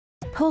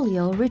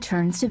Polio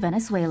returns to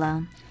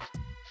Venezuela.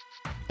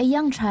 A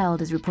young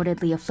child is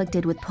reportedly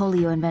afflicted with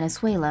polio in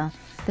Venezuela,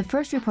 the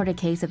first reported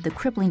case of the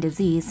crippling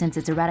disease since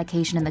its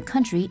eradication in the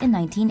country in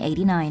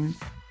 1989.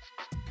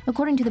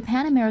 According to the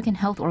Pan American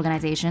Health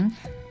Organization,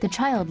 the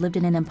child lived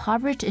in an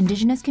impoverished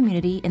indigenous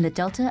community in the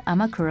Delta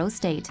Amacuro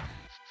state.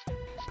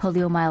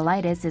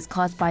 Poliomyelitis is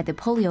caused by the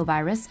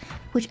poliovirus,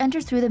 which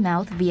enters through the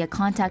mouth via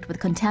contact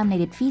with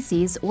contaminated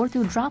feces or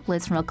through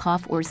droplets from a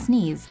cough or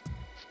sneeze.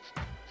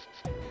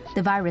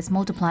 The virus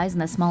multiplies in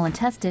the small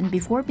intestine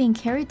before being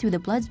carried through the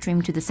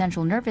bloodstream to the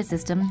central nervous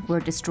system, where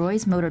it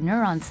destroys motor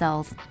neuron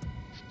cells.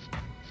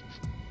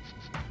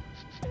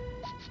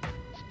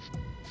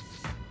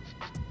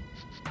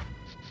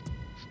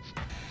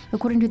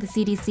 According to the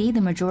CDC,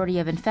 the majority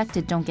of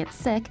infected don't get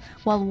sick,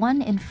 while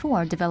 1 in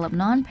 4 develop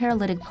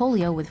non-paralytic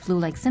polio with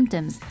flu-like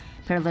symptoms.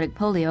 Paralytic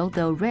polio,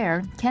 though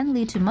rare, can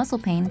lead to muscle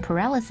pain,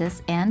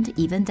 paralysis, and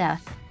even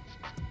death.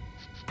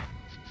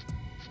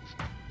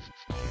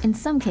 In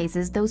some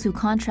cases, those who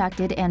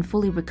contracted and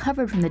fully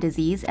recovered from the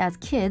disease as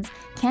kids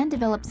can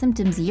develop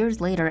symptoms years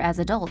later as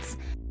adults.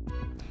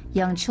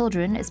 Young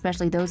children,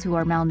 especially those who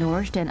are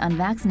malnourished and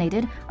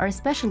unvaccinated, are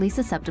especially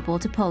susceptible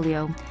to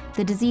polio.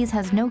 The disease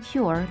has no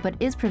cure, but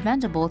is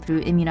preventable through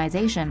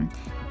immunization.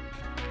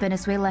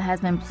 Venezuela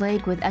has been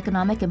plagued with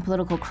economic and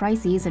political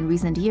crises in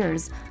recent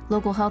years.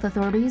 Local health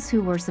authorities,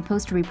 who were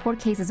supposed to report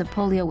cases of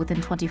polio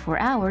within 24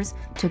 hours,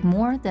 took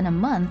more than a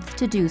month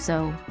to do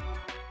so.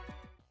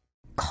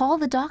 Call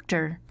the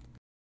doctor.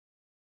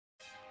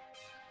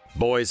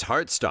 Boy's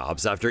heart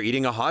stops after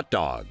eating a hot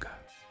dog.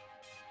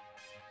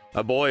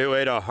 A boy who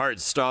ate a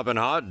heart-stopping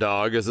hot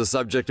dog is the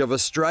subject of a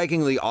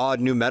strikingly odd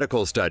new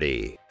medical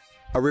study.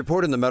 A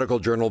report in the medical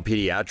journal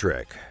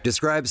Pediatric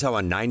describes how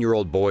a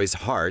 9-year-old boy's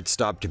heart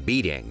stopped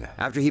beating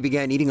after he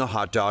began eating a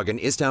hot dog in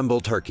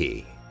Istanbul,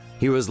 Turkey.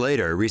 He was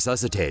later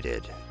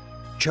resuscitated.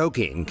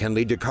 Choking can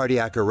lead to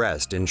cardiac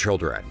arrest in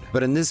children,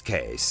 but in this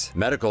case,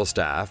 medical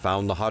staff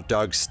found the hot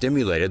dog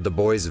stimulated the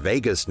boy's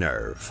vagus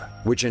nerve,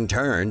 which in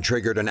turn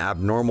triggered an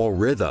abnormal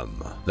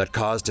rhythm that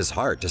caused his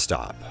heart to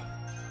stop.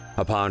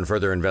 Upon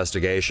further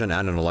investigation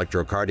and an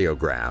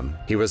electrocardiogram,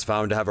 he was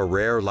found to have a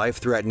rare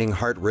life-threatening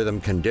heart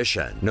rhythm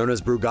condition known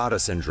as Brugada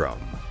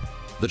syndrome.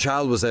 The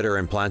child was later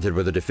implanted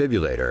with a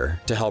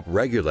defibrillator to help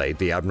regulate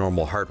the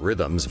abnormal heart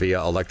rhythms via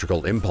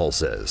electrical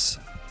impulses.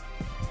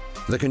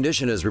 The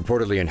condition is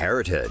reportedly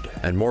inherited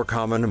and more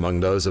common among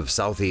those of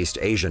Southeast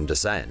Asian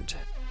descent.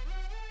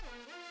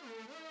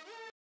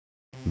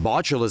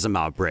 Botulism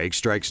outbreak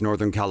strikes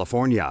Northern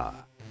California.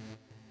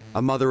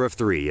 A mother of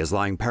 3 is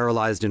lying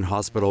paralyzed in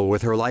hospital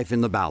with her life in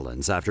the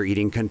balance after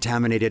eating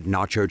contaminated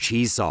nacho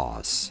cheese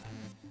sauce.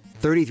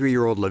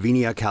 33-year-old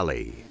Lavinia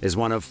Kelly is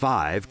one of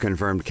 5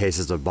 confirmed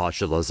cases of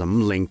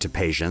botulism linked to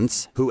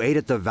patients who ate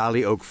at the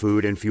Valley Oak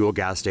Food and Fuel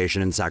gas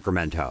station in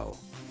Sacramento.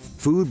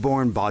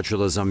 Foodborne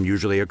botulism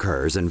usually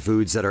occurs in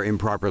foods that are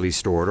improperly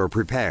stored or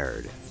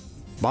prepared.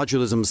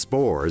 Botulism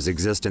spores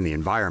exist in the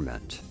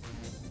environment.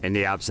 In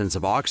the absence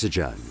of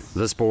oxygen,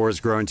 the spores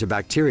grow into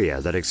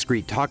bacteria that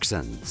excrete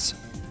toxins.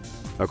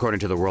 According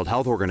to the World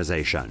Health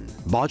Organization,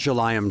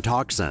 botulism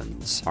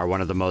toxins are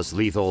one of the most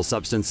lethal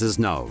substances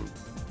known.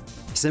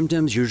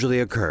 Symptoms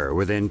usually occur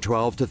within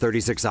 12 to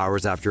 36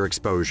 hours after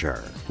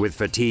exposure, with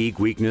fatigue,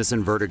 weakness,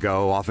 and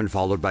vertigo often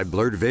followed by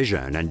blurred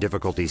vision and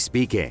difficulty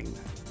speaking.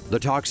 The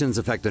toxins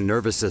affect the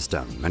nervous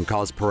system and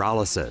cause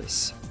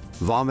paralysis.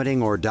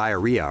 Vomiting or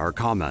diarrhea are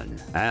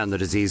common, and the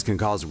disease can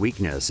cause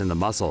weakness in the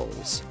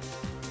muscles.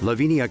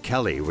 Lavinia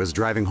Kelly was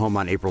driving home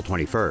on April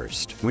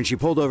 21st when she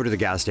pulled over to the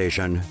gas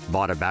station,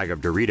 bought a bag of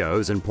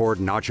Doritos, and poured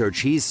nacho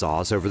cheese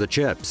sauce over the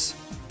chips.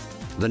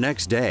 The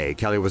next day,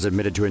 Kelly was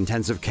admitted to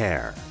intensive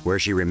care, where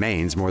she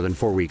remains more than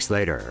 4 weeks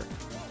later.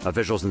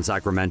 Officials in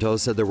Sacramento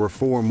said there were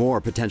 4 more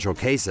potential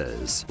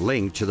cases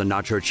linked to the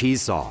nacho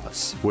cheese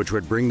sauce, which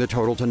would bring the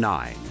total to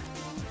 9.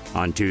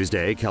 On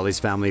Tuesday, Kelly's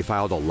family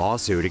filed a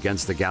lawsuit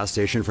against the gas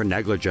station for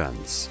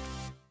negligence.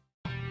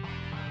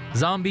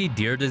 Zombie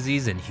deer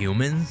disease in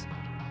humans?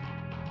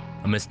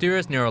 A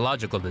mysterious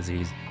neurological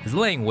disease is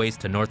laying waste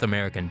to North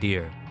American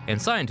deer,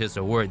 and scientists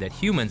are worried that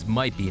humans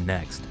might be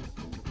next.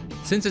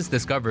 Since its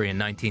discovery in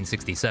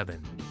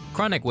 1967,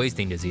 chronic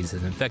wasting disease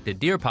has infected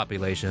deer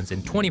populations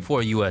in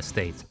 24 US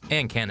states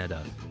and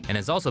Canada, and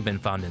has also been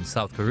found in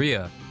South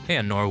Korea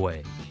and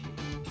Norway.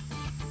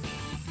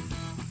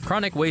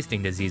 Chronic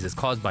wasting disease is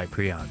caused by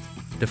prions,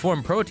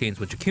 deformed proteins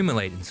which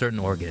accumulate in certain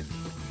organs.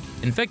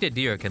 Infected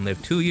deer can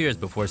live 2 years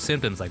before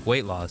symptoms like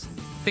weight loss,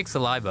 thick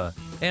saliva,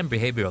 and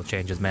behavioral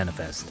changes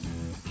manifest.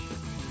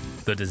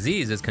 The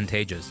disease is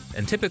contagious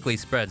and typically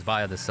spreads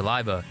via the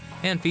saliva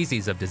and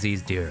feces of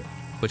diseased deer,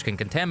 which can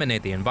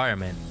contaminate the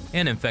environment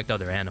and infect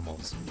other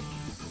animals.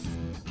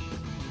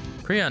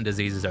 Prion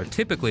diseases are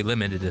typically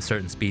limited to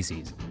certain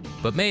species,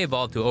 but may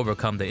evolve to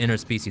overcome the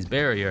interspecies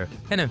barrier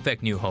and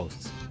infect new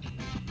hosts.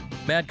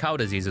 Mad cow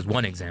disease is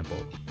one example,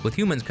 with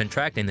humans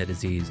contracting the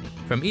disease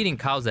from eating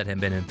cows that have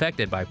been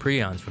infected by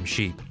prions from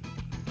sheep.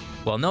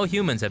 While no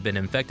humans have been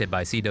infected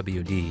by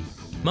CWD,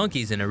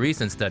 Monkeys in a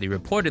recent study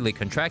reportedly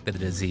contracted the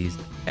disease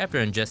after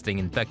ingesting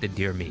infected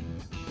deer meat.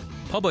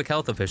 Public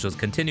health officials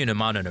continue to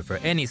monitor for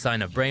any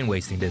sign of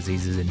brain-wasting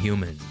diseases in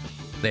humans.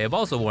 They have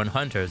also warned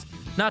hunters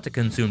not to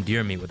consume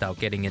deer meat without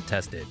getting it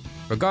tested,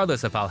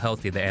 regardless of how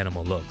healthy the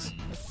animal looks.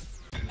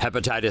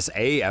 Hepatitis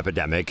A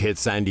epidemic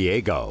hits San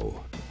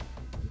Diego.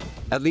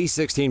 At least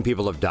 16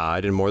 people have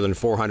died and more than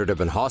 400 have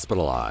been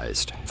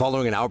hospitalized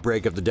following an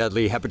outbreak of the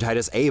deadly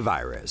Hepatitis A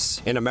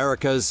virus in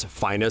America's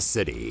finest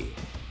city.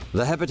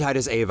 The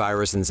Hepatitis A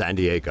virus in San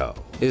Diego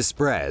is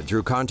spread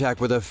through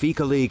contact with a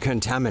fecally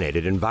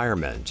contaminated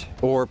environment,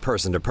 or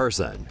person to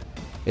person.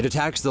 It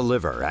attacks the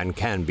liver and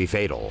can be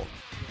fatal.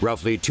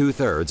 Roughly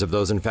 2/3 of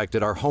those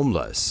infected are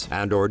homeless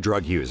and/or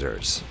drug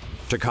users.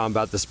 To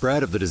combat the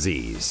spread of the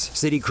disease,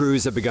 city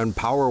crews have begun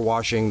power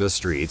washing the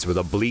streets with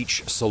a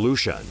bleach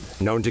solution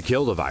known to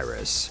kill the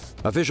virus.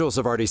 Officials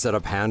have already set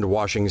up hand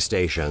washing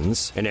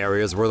stations in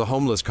areas where the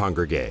homeless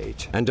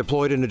congregate and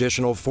deployed an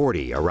additional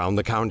 40 around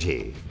the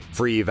county.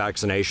 Free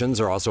vaccinations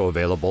are also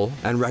available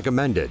and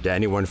recommended to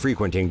anyone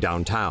frequenting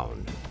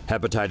downtown.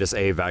 Hepatitis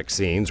A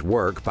vaccines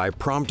work by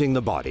prompting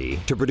the body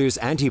to produce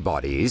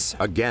antibodies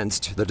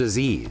against the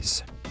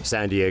disease.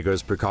 San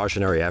Diego's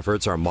precautionary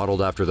efforts are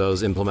modeled after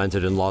those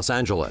implemented in Los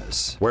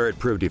Angeles, where it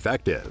proved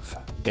effective.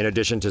 In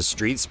addition to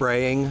street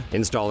spraying,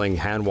 installing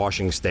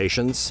hand-washing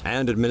stations,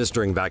 and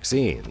administering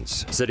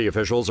vaccines, city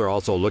officials are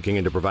also looking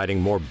into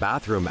providing more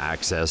bathroom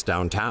access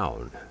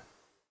downtown.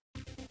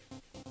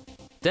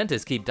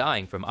 Dentists keep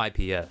dying from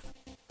IPF.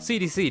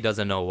 CDC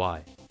doesn't know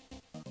why.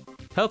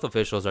 Health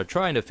officials are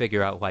trying to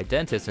figure out why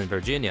dentists in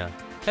Virginia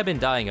have been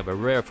dying of a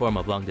rare form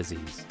of lung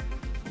disease.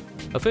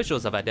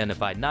 Officials have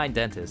identified 9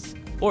 dentists,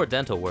 or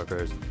dental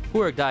workers, who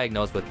were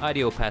diagnosed with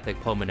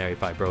idiopathic pulmonary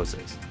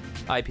fibrosis,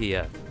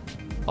 IPF,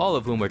 all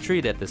of whom were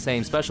treated at the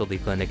same specialty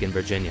clinic in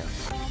Virginia.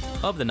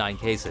 Of the 9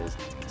 cases,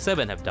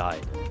 7 have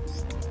died.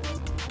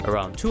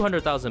 Around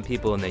 200,000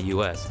 people in the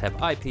US have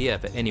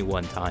IPF at any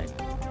one time.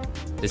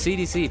 The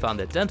CDC found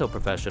that dental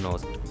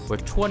professionals were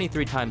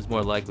 23 times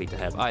more likely to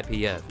have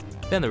IPF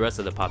than the rest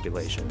of the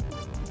population.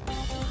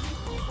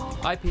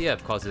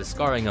 IPF causes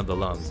scarring of the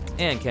lungs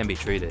and can be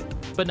treated,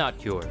 but not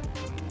cured.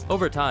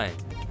 Over time,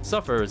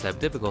 sufferers have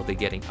difficulty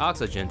getting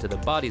oxygen to the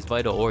body's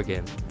vital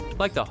organs,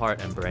 like the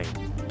heart and brain.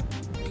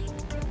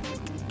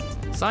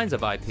 Signs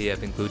of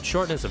IPF include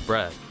shortness of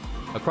breath,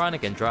 a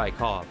chronic and dry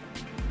cough,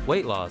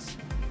 weight loss,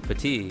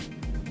 fatigue,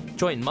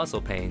 joint and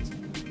muscle pains,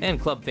 and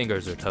club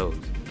fingers or toes.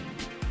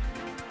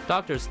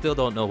 Doctors still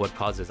don't know what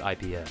causes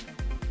IPF.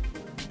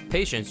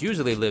 Patients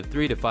usually live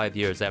 3 to 5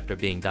 years after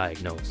being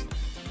diagnosed.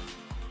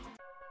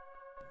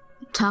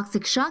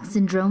 Toxic shock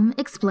syndrome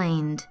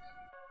explained.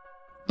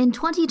 In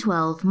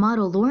 2012,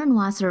 model Lauren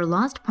Wasser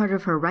lost part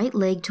of her right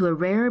leg to a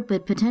rare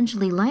but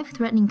potentially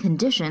life-threatening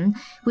condition,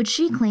 which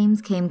she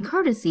claims came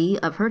courtesy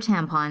of her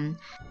tampon.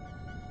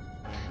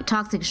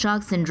 Toxic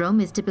shock syndrome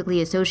is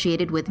typically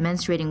associated with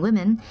menstruating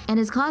women and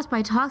is caused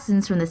by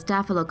toxins from the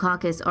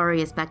Staphylococcus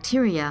aureus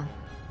bacteria.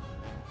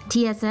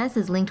 TSS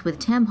is linked with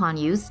tampon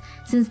use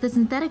since the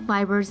synthetic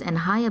fibers and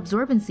high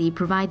absorbency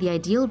provide the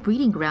ideal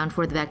breeding ground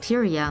for the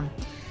bacteria.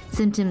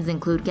 Symptoms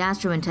include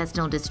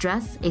gastrointestinal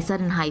distress, a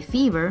sudden high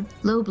fever,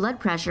 low blood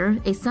pressure,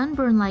 a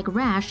sunburn-like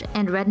rash,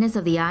 and redness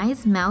of the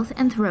eyes, mouth,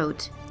 and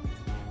throat.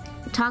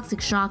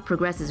 Toxic shock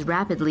progresses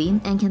rapidly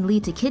and can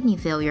lead to kidney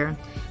failure.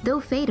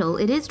 Though fatal,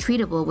 it is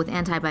treatable with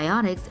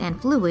antibiotics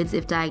and fluids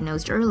if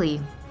diagnosed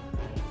early.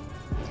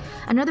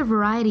 Another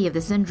variety of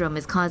the syndrome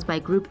is caused by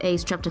group A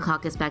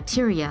Streptococcus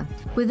bacteria,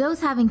 with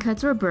those having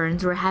cuts or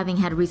burns or having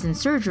had recent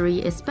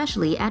surgery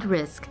especially at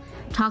risk.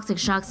 Toxic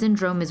shock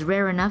syndrome is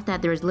rare enough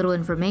that there is little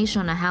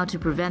information on how to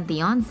prevent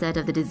the onset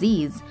of the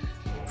disease.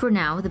 For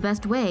now, the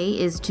best way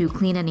is to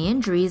clean any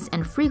injuries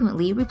and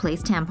frequently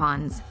replace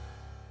tampons.